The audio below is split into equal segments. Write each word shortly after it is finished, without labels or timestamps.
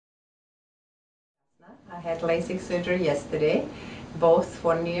I had LASIK surgery yesterday, both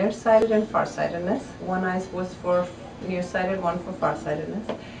for nearsighted and farsightedness. One eye was for nearsighted, one for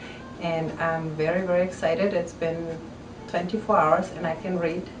farsightedness. And I'm very, very excited. It's been 24 hours and I can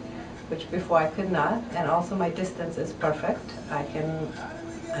read, which before I could not. And also my distance is perfect. I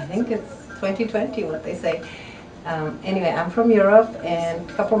think it's 20/20 what they say. Anyway, I'm from Europe, and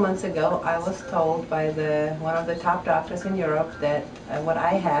a couple months ago I was told by one of the top doctors in Europe that what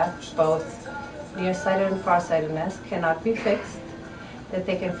I have, both nearsighted and farsightedness, cannot be fixed, that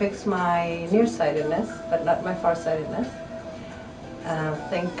they can fix my nearsightedness but not my farsightedness.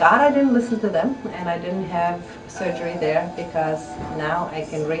 Thank God I didn't listen to them and I didn't have surgery there, because now I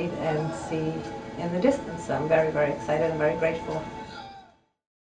can read and see in the distance. I'm very, very excited and very grateful.